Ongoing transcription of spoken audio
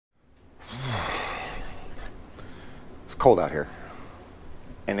cold out here.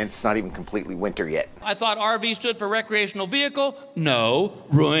 And it's not even completely winter yet. I thought RV stood for recreational vehicle. No,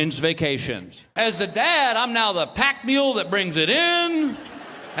 ruins vacations. As the dad, I'm now the pack mule that brings it in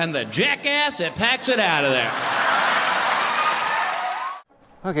and the jackass that packs it out of there.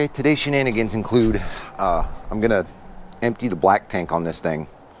 Okay, today's shenanigans include, I'm gonna empty the black tank on this thing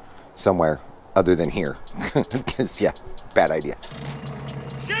somewhere other than here. Because, yeah, bad idea.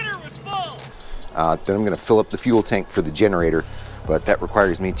 Shitter was full! Then I'm gonna fill up the fuel tank for the generator, but that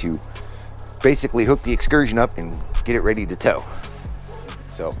requires me to basically hook the Excursion up and get it ready to tow.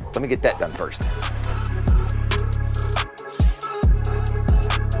 So let me get that done first.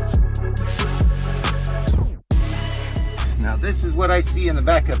 Now this is what I see in the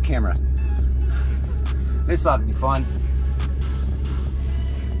backup camera. This ought to be fun.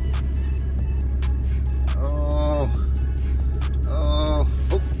 Oh.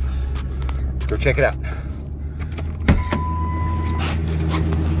 Go check it out.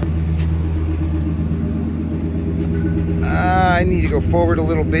 I need to go forward a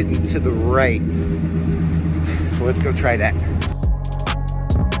little bit and to the right. So let's go try that.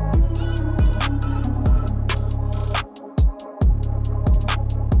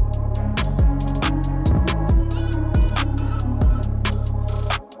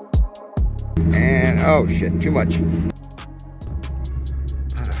 And oh shit, too much.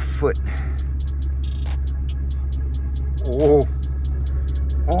 About a foot. Oh.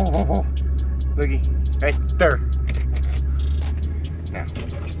 Looky, right there. Now,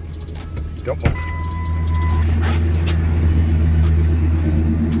 don't move.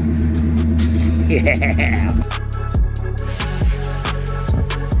 Yeah.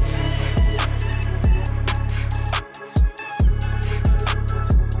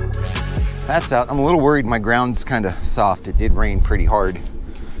 That's out. I'm a little worried my ground's kind of soft. It did rain pretty hard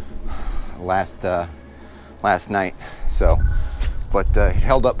last night, so, but it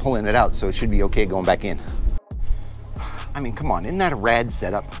held up pulling it out, so it should be okay going back in. I mean, come on, isn't that a rad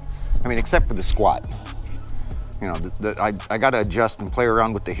setup? I mean, except for the squat. You know, I got to adjust and play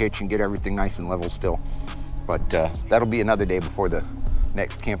around with the hitch and get everything nice and level still. But that'll be another day before the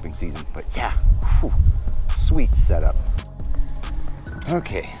next camping season. But yeah, whew, sweet setup.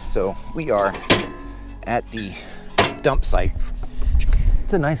 Okay, so we are at the dump site.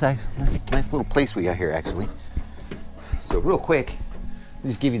 It's a nice little place we got here, actually. So real quick, I'll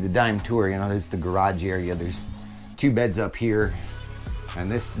just give you the dime tour. You know, there's the garage area. There's 2 beds up here,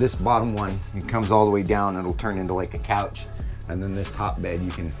 and this bottom one, it comes all the way down. It'll turn into like a couch, and then this top bed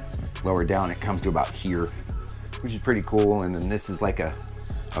you can lower down. It comes to about here, which is pretty cool. And then this is like a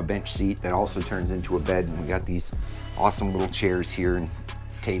bench seat that also turns into a bed, and we got these awesome little chairs here and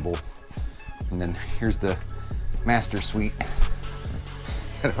table. And then here's the master suite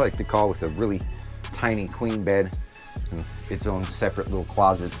that I like to call, with a really tiny queen bed and its own separate little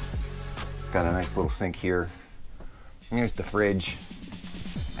closets. Got a nice little sink here. And here's the fridge,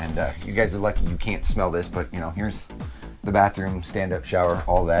 and you guys are lucky you can't smell this, but you know, here's the bathroom, stand-up shower,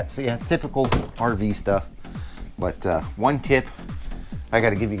 all that. So yeah, typical RV stuff. But one tip I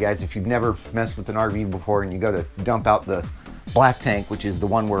gotta give you guys, if you've never messed with an RV before and you go to dump out the black tank, which is the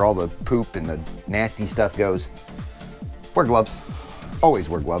one where all the poop and the nasty stuff goes, wear gloves. Always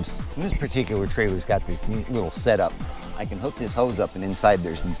wear gloves. And this particular trailer's got this neat little setup. I can hook this hose up, and inside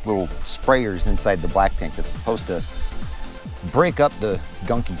there's these little sprayers inside the black tank that's supposed to break up the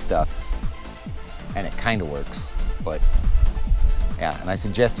gunky stuff, and it kind of works. But yeah, and I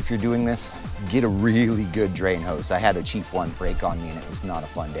suggest if you're doing this, get a really good drain hose. I had a cheap one break on me, and it was not a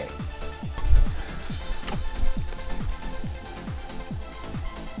fun day.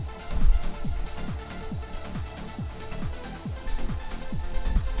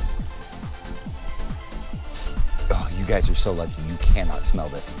 Oh, you guys are so lucky you cannot smell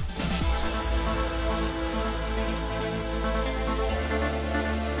this.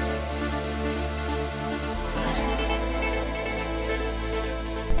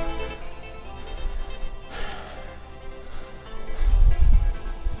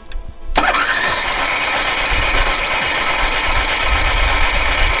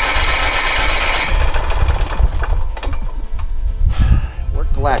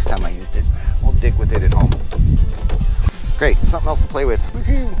 Last time I used it. We'll dig with it at home. Great, something else to play with.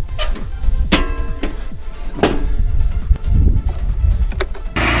 Woohoo!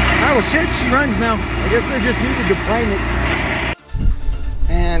 Oh well, shit, she runs now. I guess I just needed to prime it.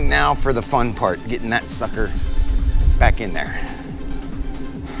 And now for the fun part, getting that sucker back in there.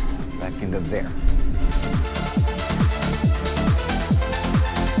 Back into there.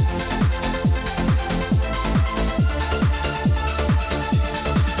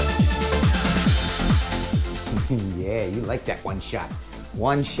 you like that one shot.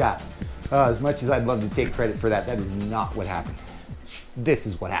 One shot. As much as I'd love to take credit for that, that is not what happened. This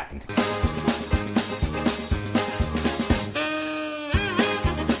is what happened.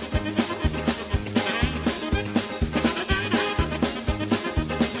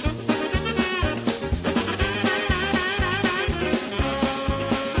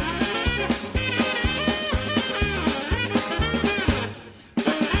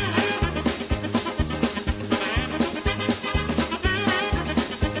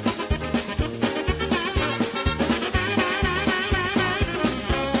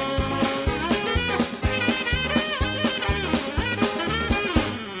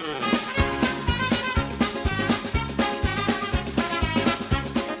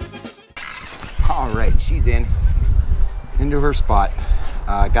 All right, she's into her spot.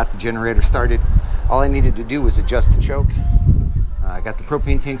 Got the generator started. All I needed to do was adjust the choke. Got the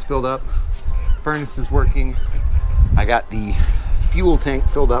propane tanks filled up. Furnace is working. I got the fuel tank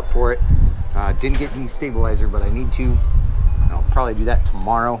filled up for it. Didn't get any stabilizer, but I need to. I'll probably do that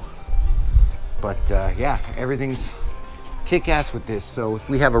tomorrow. But yeah, everything's kick-ass with this. So if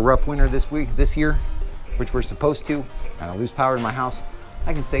we have a rough winter this year, which we're supposed to, and I lose power in my house,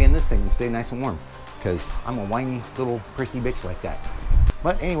 I can stay in this thing and stay nice and warm, because I'm a whiny little prissy bitch like that.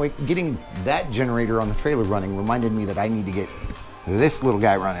 But anyway, getting that generator on the trailer running reminded me that I need to get this little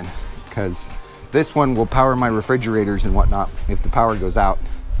guy running, because this one will power my refrigerators and whatnot if the power goes out.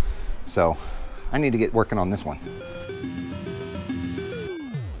 So I need to get working on this one.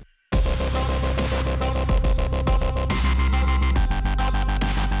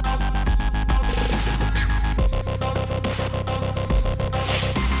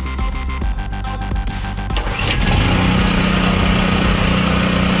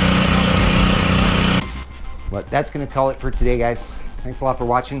 But that's going to call it for today, guys. Thanks a lot for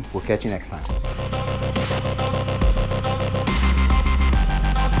watching. We'll catch you next time.